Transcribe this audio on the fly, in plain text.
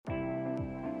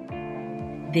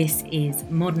This is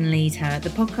Modern Leader, the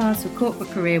podcast for corporate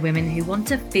career women who want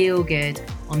to feel good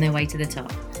on their way to the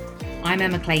top. I'm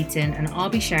Emma Clayton, and I'll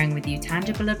be sharing with you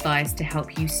tangible advice to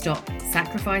help you stop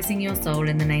sacrificing your soul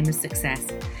in the name of success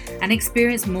and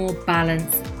experience more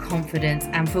balance, confidence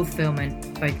and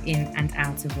fulfillment both in and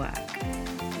out of work.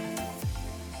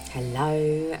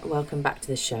 Hello, welcome back to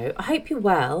the show. I hope you're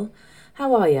well.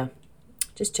 How are you?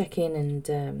 Just check in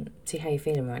and see how you're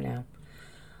feeling right now.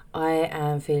 I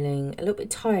am feeling a little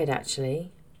bit tired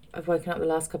actually. I've woken up the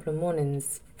last couple of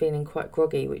mornings feeling quite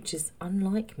groggy, which is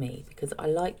unlike me because I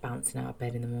like bouncing out of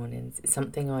bed in the mornings. It's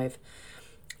something I've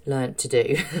learnt to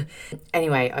do.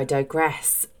 Anyway, I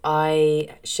digress.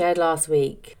 I shared last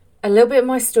week a little bit of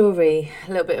my story,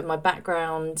 a little bit of my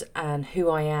background and who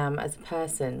I am as a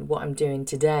person, what I'm doing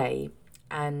today.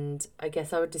 And I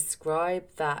guess I would describe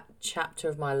that chapter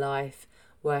of my life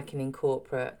working in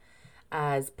corporate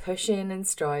as pushing and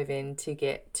striving to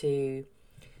get to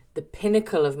the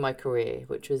pinnacle of my career,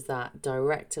 which was that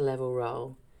director level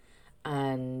role,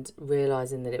 and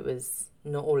realising that it was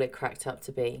not all it cracked up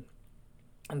to be,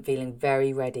 and feeling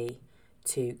very ready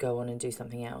to go on and do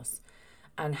something else.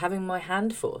 And having my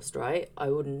hand forced, right?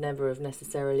 I would never have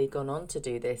necessarily gone on to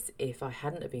do this if I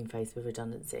hadn't have been faced with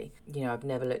redundancy. You know, I've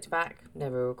never looked back,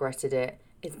 never regretted it.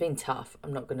 It's been tough.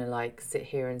 I'm not going to sit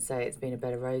here and say it's been a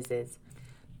bed of roses.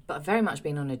 But I've very much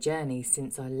been on a journey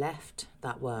since I left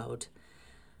that world.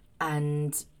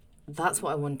 And that's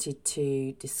what I wanted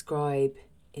to describe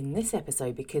in this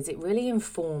episode because it really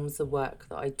informs the work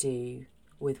that I do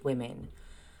with women.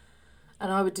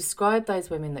 And I would describe those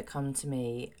women that come to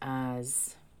me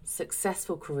as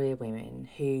successful career women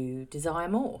who desire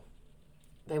more.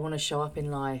 They want to show up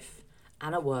in life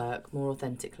and at work more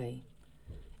authentically,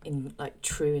 in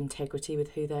true integrity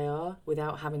with who they are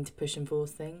without having to push and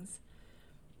force things.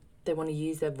 They want to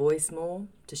use their voice more,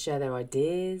 to share their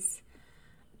ideas,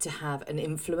 to have an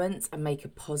influence and make a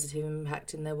positive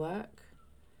impact in their work.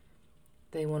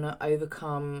 They want to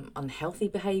overcome unhealthy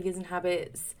behaviours and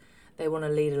habits. They want to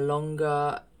lead a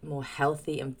longer, more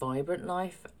healthy and vibrant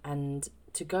life, and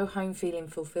to go home feeling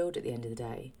fulfilled at the end of the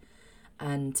day,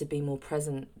 and to be more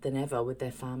present than ever with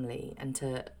their family, and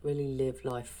to really live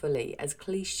life fully. As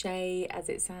cliche as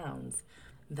it sounds,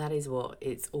 that is what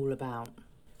it's all about.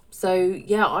 So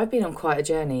yeah, I've been on quite a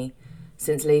journey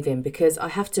since leaving because I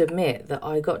have to admit that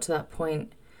I got to that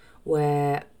point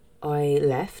where I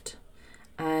left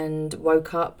and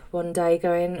woke up one day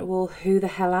going, well, who the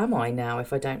hell am I now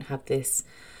if I don't have this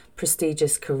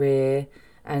prestigious career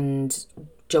and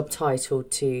job title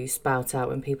to spout out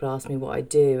when people ask me what I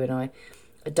do, and I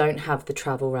don't have the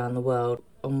travel around the world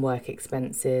on work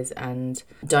expenses and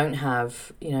don't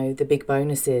have, the big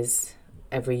bonuses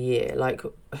every year.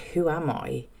 Who am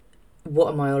I?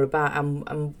 What am I all about?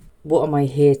 And what am I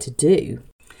here to do?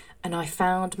 And I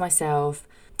found myself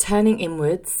turning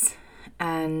inwards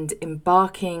and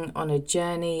embarking on a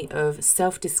journey of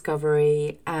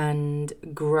self-discovery and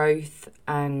growth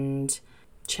and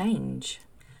change.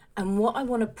 And what I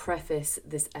want to preface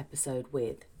this episode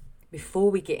with, before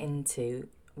we get into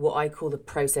what I call the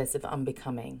process of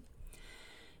unbecoming,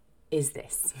 is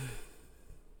this.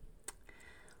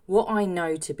 What I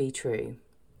know to be true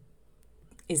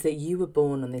is that you were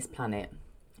born on this planet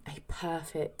a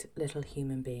perfect little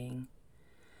human being.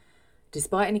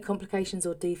 Despite any complications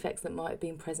or defects that might have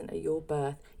been present at your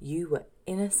birth, you were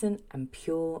innocent and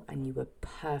pure, and you were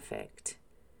perfect,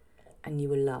 and you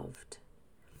were loved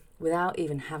without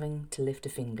even having to lift a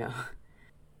finger.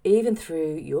 Even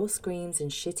through your screams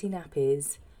and shitty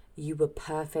nappies, you were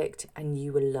perfect and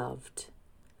you were loved.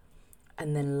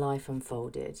 And then life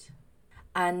unfolded.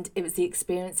 And it was the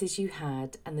experiences you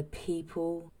had and the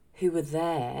people who were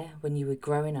there when you were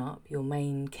growing up, your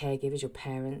main caregivers, your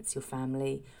parents, your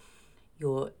family,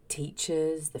 your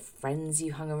teachers, the friends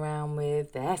you hung around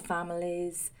with, their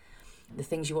families, the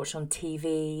things you watched on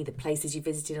TV, the places you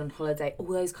visited on holiday, all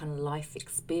those kind of life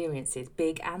experiences,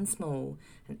 big and small,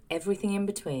 and everything in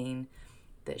between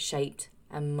that shaped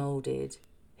and moulded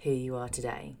who you are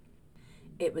today.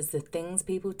 It was the things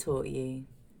people taught you,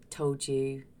 told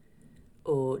you,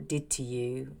 or did to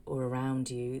you or around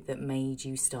you that made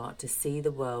you start to see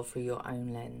the world through your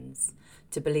own lens,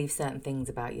 to believe certain things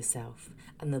about yourself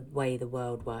and the way the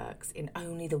world works in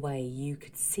only the way you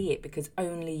could see it because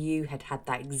only you had had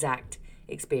that exact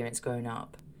experience growing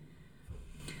up.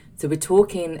 So we're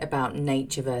talking about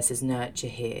nature versus nurture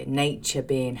here. Nature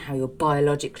being how you're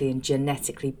biologically and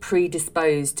genetically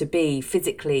predisposed to be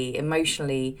physically,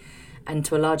 emotionally, and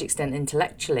to a large extent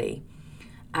intellectually.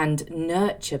 And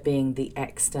nurture being the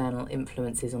external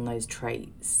influences on those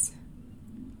traits.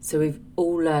 So we've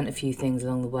all learnt a few things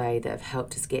along the way that have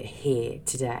helped us get here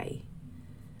today.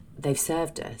 they've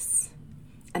served us,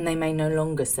 and they may no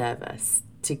longer serve us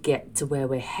to get to where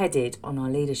we're headed on our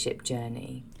leadership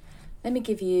journey. Let me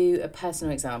give you a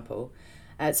personal example.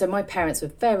 So my parents were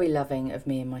very loving of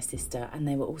me and my sister, and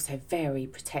they were also very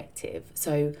protective.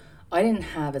 So I didn't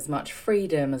have as much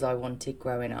freedom as I wanted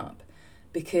growing up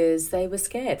because they were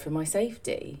scared for my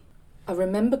safety. I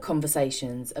remember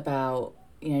conversations about,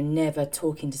 never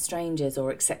talking to strangers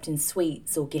or accepting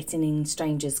sweets or getting in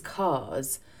strangers'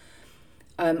 cars.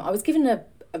 I was given a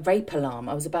rape alarm.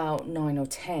 I was about 9 or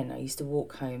 10. I used to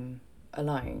walk home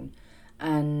alone,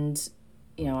 and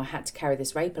I had to carry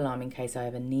this rape alarm in case I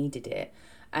ever needed it.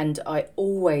 And I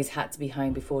always had to be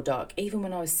home before dark. Even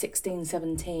when I was 16,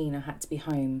 17, I had to be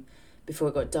home before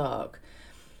it got dark.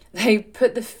 They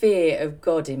put the fear of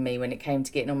God in me when it came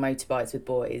to getting on motorbikes with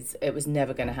boys. It was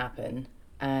never going to happen.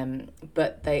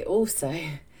 But they also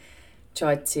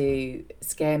tried to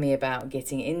scare me about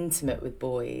getting intimate with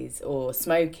boys or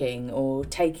smoking or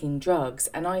taking drugs.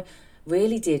 And I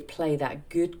really did play that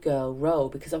good girl role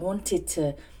because I wanted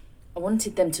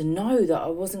them to know that I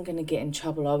wasn't going to get in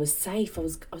trouble. I was safe. I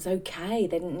was okay.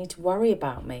 They didn't need to worry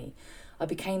about me. I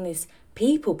became this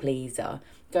people pleaser,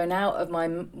 going out of my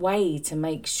way to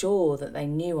make sure that they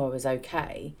knew I was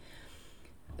okay.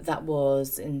 That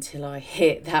was until I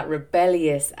hit that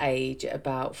rebellious age at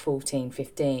about 14,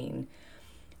 15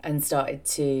 and started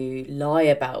to lie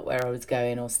about where I was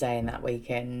going or staying that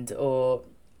weekend, or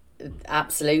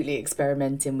absolutely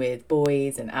experimenting with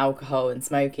boys and alcohol and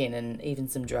smoking and even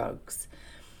some drugs.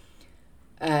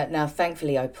 Now,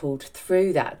 thankfully, I pulled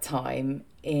through that time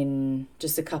in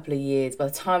just a couple of years. By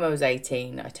the time I was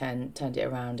 18, I turned it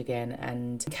around again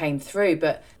and came through.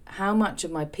 But how much of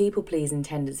my people-pleasing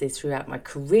tendencies throughout my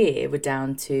career were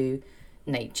down to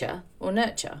nature or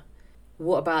nurture?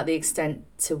 What about the extent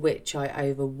to which I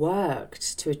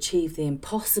overworked to achieve the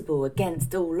impossible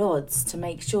against all odds to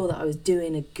make sure that I was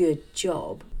doing a good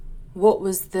job? What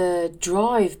was the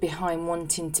drive behind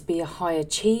wanting to be a high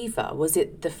achiever? Was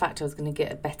it the fact I was going to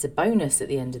get a better bonus at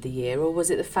the end of the year, or was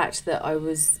it the fact that I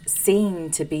was seen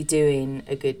to be doing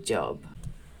a good job?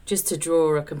 Just to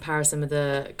draw a comparison with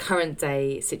the current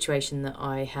day situation that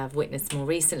I have witnessed more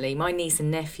recently, my niece and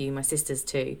nephew, my sisters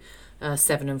too,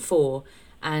 7 and 4,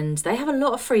 and they have a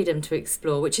lot of freedom to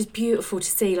explore, which is beautiful to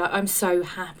see. Like, I'm so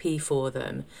happy for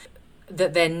them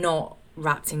that they're not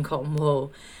wrapped in cotton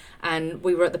wool. And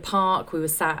we were at the park, we were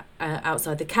sat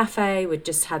outside the cafe, we'd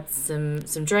just had some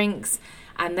drinks,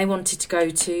 and they wanted to go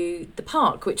to the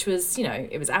park, which was,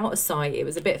 it was out of sight, it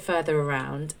was a bit further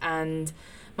around, and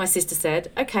my sister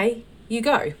said, okay, you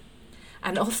go.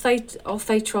 And off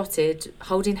they trotted,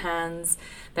 holding hands.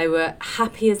 They were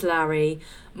happy as Larry.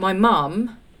 My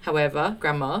mum, however,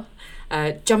 grandma,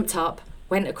 jumped up,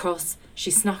 went across. She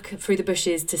snuck through the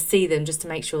bushes to see them just to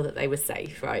make sure that they were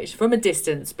safe, right? From a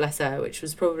distance, bless her, which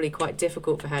was probably quite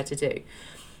difficult for her to do.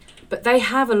 But they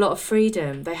have a lot of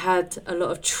freedom. They had a lot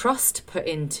of trust put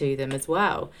into them as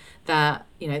well, that,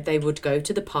 they would go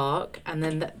to the park and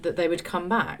then that they would come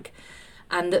back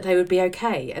and that they would be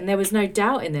okay. And there was no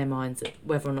doubt in their minds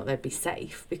whether or not they'd be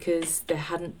safe because there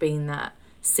hadn't been that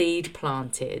seed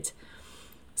planted.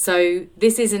 So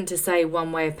this isn't to say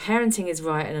one way of parenting is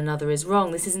right and another is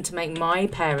wrong. This isn't to make my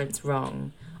parents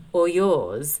wrong or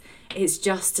yours. It's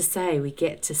just to say we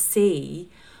get to see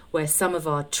where some of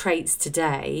our traits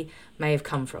today may have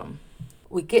come from.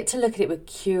 We get to look at it with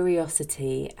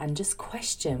curiosity and just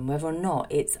question whether or not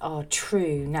it's our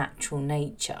true natural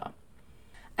nature.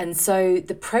 And so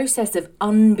the process of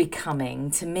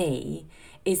unbecoming, to me,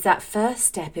 is that first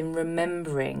step in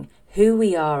remembering who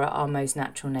we are at our most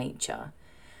natural nature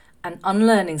and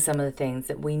unlearning some of the things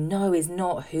that we know is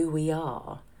not who we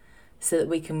are so that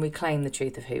we can reclaim the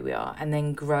truth of who we are and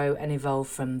then grow and evolve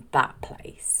from that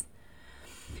place.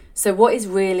 So what is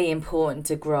really important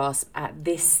to grasp at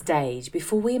this stage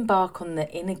before we embark on the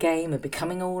inner game of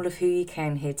becoming all of who you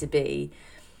came here to be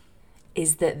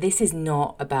is that this is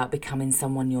not about becoming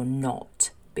someone you're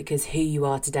not because who you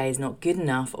are today is not good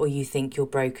enough or you think you're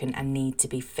broken and need to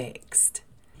be fixed.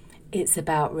 It's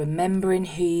about remembering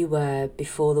who you were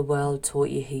before the world taught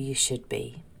you who you should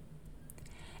be.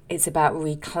 It's about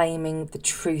reclaiming the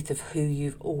truth of who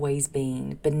you've always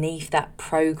been beneath that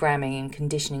programming and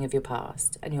conditioning of your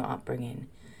past and your upbringing.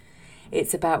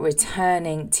 It's about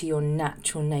returning to your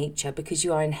natural nature because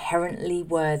you are inherently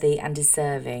worthy and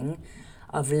deserving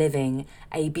of living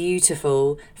a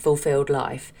beautiful, fulfilled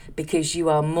life because you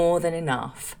are more than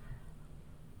enough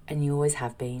and you always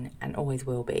have been and always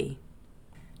will be.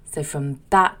 So from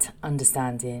that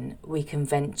understanding, we can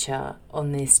venture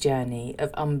on this journey of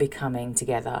unbecoming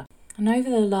together. And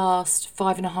over the last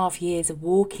 5.5 years of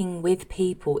walking with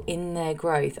people in their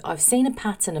growth, I've seen a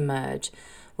pattern emerge,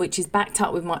 which is backed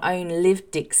up with my own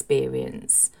lived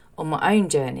experience on my own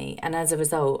journey. And as a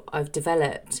result, I've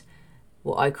developed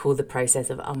what I call the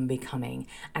process of unbecoming.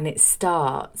 And it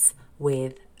starts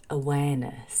with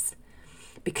awareness.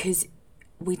 Because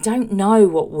we don't know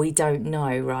what we don't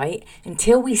know, right?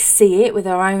 Until we see it with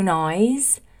our own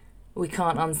eyes, we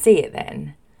can't unsee it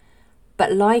then.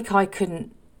 But like I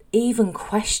couldn't even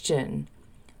question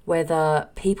whether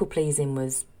people-pleasing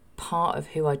was part of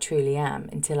who I truly am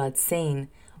until I'd seen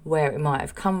where it might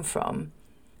have come from,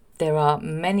 there are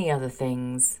many other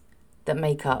things that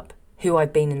make up who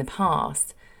I've been in the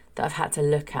past that I've had to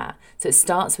look at. So it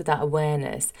starts with that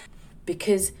awareness,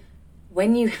 because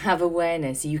when you have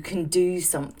awareness, you can do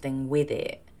something with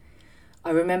it.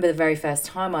 I remember the very first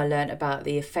time I learnt about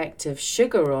the effect of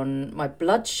sugar on my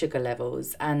blood sugar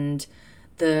levels and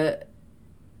the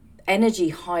energy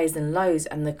highs and lows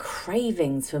and the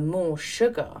cravings for more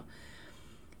sugar.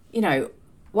 You know,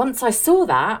 once I saw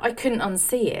that, I couldn't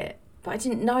unsee it. But I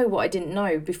didn't know what I didn't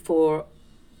know before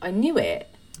I knew it.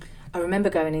 I remember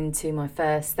going into my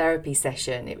first therapy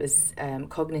session. It was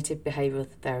cognitive behavioural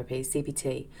therapy,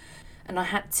 CBT. And I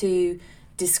had to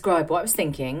describe what I was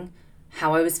thinking,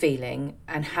 how I was feeling,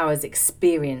 and how I was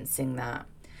experiencing that.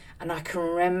 And I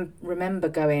can remember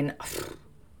going,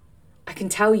 I can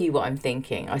tell you what I'm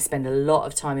thinking. I spend a lot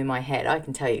of time in my head. I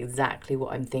can tell you exactly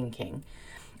what I'm thinking.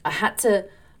 I had to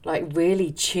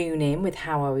really tune in with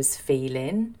how I was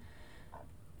feeling,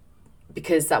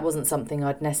 because that wasn't something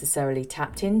I'd necessarily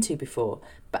tapped into before.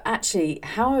 But actually,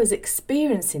 how I was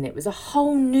experiencing it was a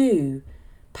whole new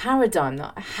paradigm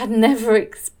that I had never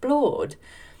explored.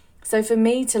 So for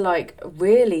me to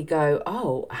really go,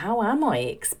 oh, how am I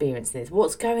experiencing this?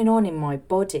 What's going on in my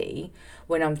body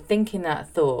when I'm thinking that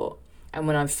thought and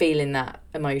when I'm feeling that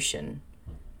emotion?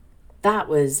 That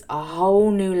was a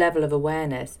whole new level of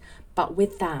awareness. But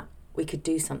with that, we could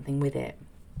do something with it.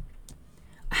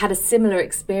 I had a similar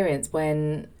experience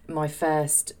when my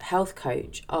first health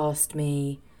coach asked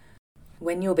me,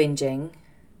 when you're binging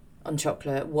on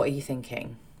chocolate, what are you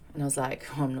thinking? And I was like,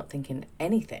 oh, I'm not thinking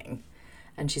anything.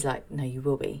 And she's like, no, you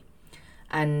will be.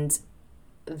 And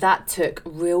that took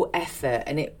real effort.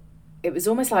 And it was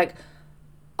almost like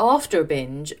after a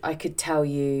binge, I could tell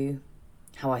you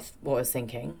what I was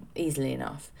thinking easily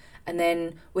enough. And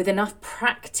then with enough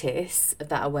practice of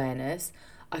that awareness,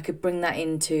 I could bring that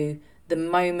into the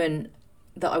moment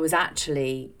that I was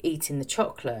actually eating the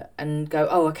chocolate and go,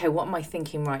 oh, okay, what am I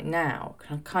thinking right now?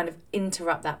 Can I kind of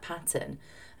interrupt that pattern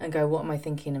and go, what am I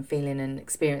thinking and feeling and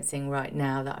experiencing right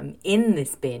now that I'm in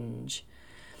this binge?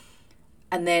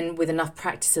 And then with enough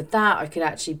practice of that, I could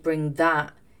actually bring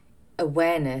that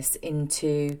awareness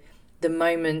into the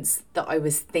moments that I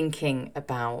was thinking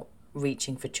about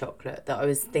reaching for chocolate, that I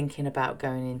was thinking about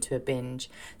going into a binge.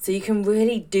 So you can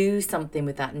really do something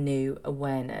with that new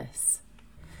awareness.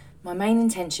 My main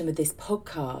intention with this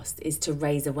podcast is to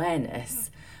raise awareness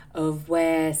of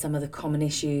where some of the common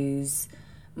issues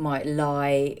might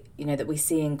lie, that we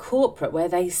see in corporate, where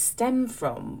they stem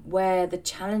from, where the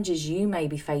challenges you may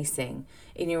be facing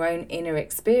in your own inner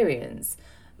experience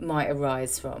might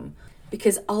arise from.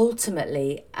 Because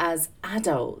ultimately, as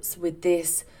adults, with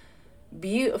this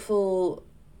beautiful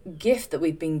gift that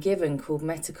we've been given called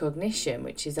metacognition,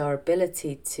 which is our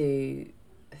ability to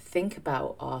think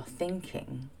about our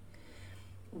thinking,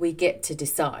 we get to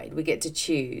decide, we get to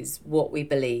choose what we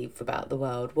believe about the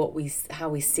world, how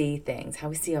we see things, how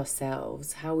we see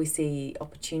ourselves, how we see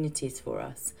opportunities for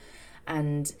us.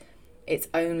 And it's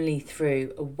only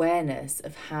through awareness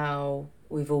of how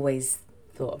we've always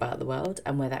thought about the world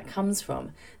and where that comes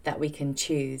from that we can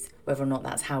choose whether or not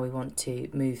that's how we want to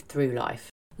move through life.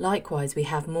 Likewise, we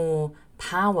have more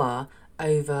power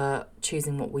over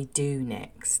choosing what we do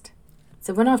next.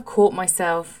 So when I've caught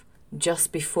myself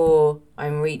just before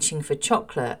I'm reaching for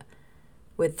chocolate,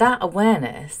 with that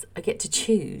awareness, I get to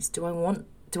choose. Do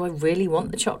I really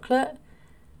want the chocolate?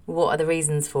 What are the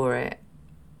reasons for it?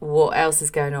 What else is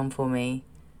going on for me?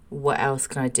 What else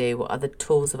can I do? What other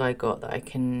tools have I got that I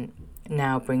can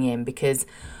now bring in? Because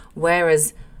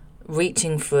whereas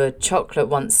reaching for chocolate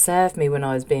once served me when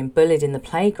I was being bullied in the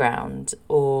playground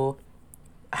or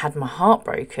had my heart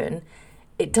broken,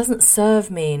 it doesn't serve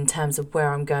me in terms of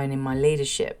where I'm going in my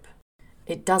leadership.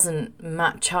 It doesn't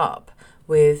match up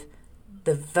with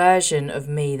the version of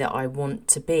me that I want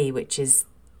to be, which is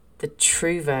the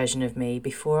true version of me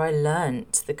before I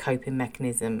learnt the coping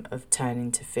mechanism of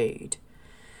turning to food.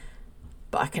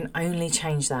 But I can only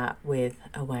change that with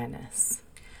awareness.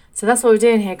 So that's what we're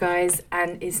doing here, guys,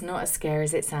 and it's not as scary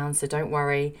as it sounds, so don't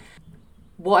worry.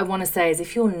 what I want to say is,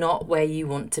 if you're not where you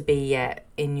want to be yet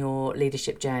in your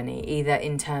leadership journey, either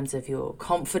in terms of your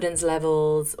confidence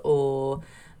levels or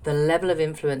the level of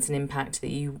influence and impact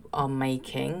that you are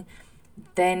making,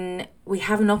 then we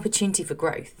have an opportunity for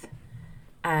growth.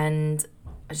 And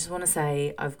I just want to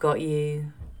say, I've got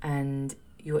you, and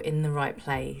you're in the right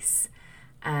place,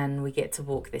 and we get to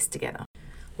walk this together.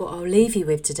 What I'll leave you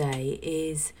with today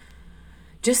is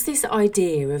just this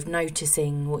idea of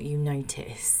noticing what you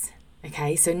notice.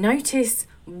 Okay, so notice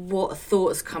what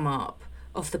thoughts come up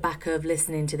off the back of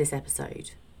listening to this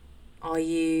episode. Are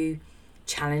you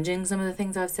challenging some of the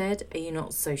things I've said? Are you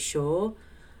not so sure?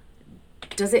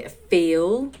 Does it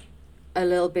feel a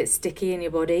little bit sticky in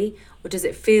your body? Or does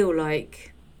it feel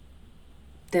like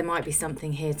there might be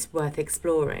something here worth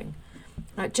exploring?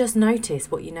 Like, just notice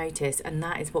what you notice, and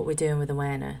that is what we're doing with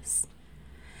awareness.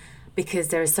 Because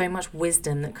there is so much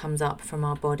wisdom that comes up from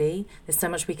our body. There's so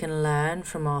much we can learn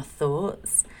from our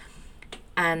thoughts.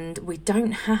 And we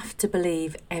don't have to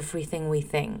believe everything we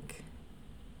think.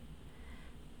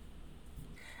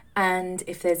 And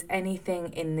if there's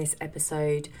anything in this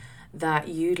episode that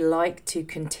you'd like to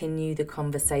continue the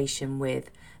conversation with,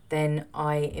 then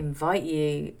I invite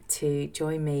you to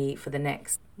join me for the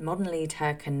next Modern Lead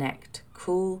Her Connect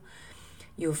call.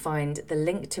 You'll find the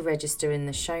link to register in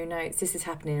the show notes. This is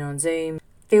happening on Zoom.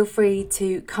 Feel free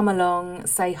to come along,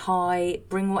 say hi,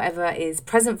 bring whatever is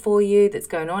present for you that's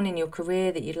going on in your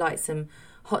career that you'd like some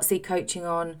hot seat coaching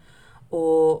on,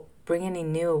 or bring any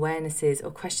new awarenesses or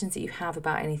questions that you have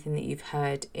about anything that you've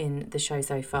heard in the show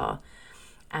so far.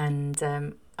 And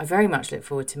I very much look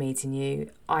forward to meeting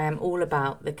you. I am all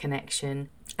about the connection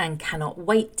and cannot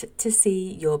wait to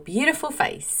see your beautiful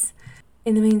face.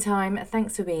 In the meantime,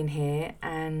 thanks for being here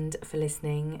and for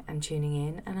listening and tuning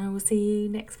in, and I will see you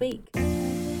next week.